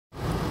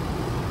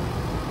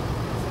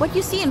What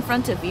you see in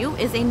front of you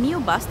is a new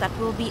bus that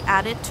will be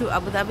added to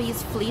Abu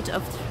Dhabi's fleet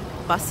of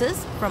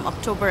buses from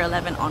October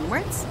 11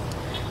 onwards.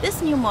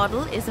 This new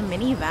model is a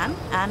minivan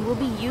and will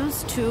be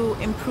used to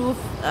improve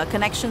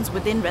connections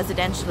within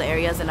residential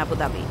areas in Abu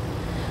Dhabi.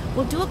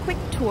 We'll do a quick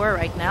tour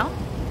right now.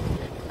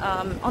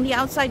 On the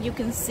outside you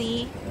can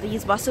see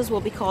these buses will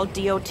be called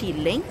DOT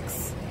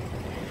Links.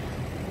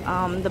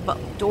 The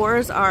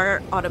doors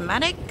are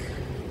automatic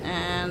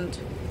and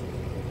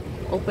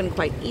open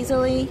quite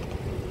easily.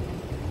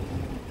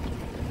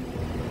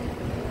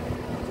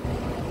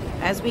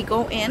 As we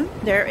go in,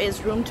 there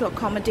is room to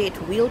accommodate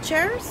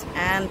wheelchairs,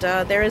 and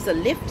there is a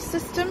lift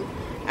system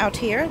out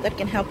here that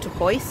can help to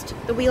hoist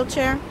the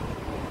wheelchair.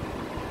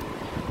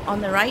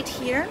 On the right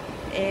here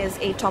is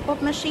a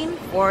top-up machine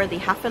for the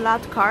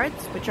Hafilat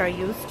cards, which are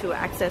used to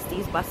access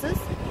these buses.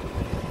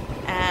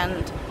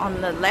 And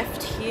on the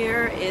left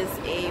here is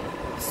a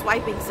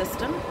swiping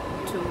system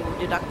to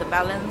deduct the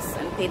balance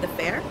and pay the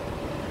fare.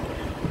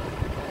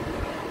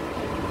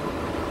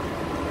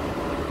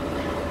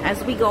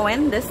 As we go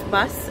in, this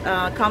bus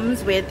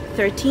comes with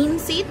 13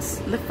 seats.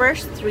 The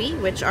first 3,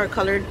 which are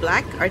colored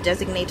black, are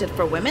designated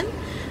for women.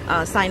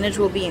 Signage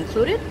will be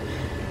included.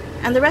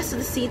 And the rest of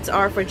the seats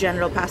are for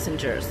general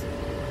passengers.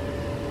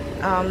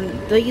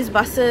 These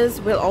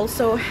buses will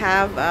also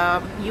have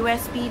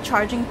USB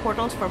charging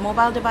portals for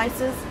mobile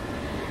devices.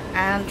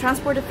 And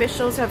transport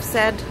officials have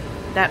said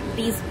that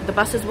the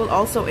buses will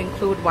also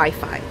include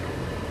Wi-Fi.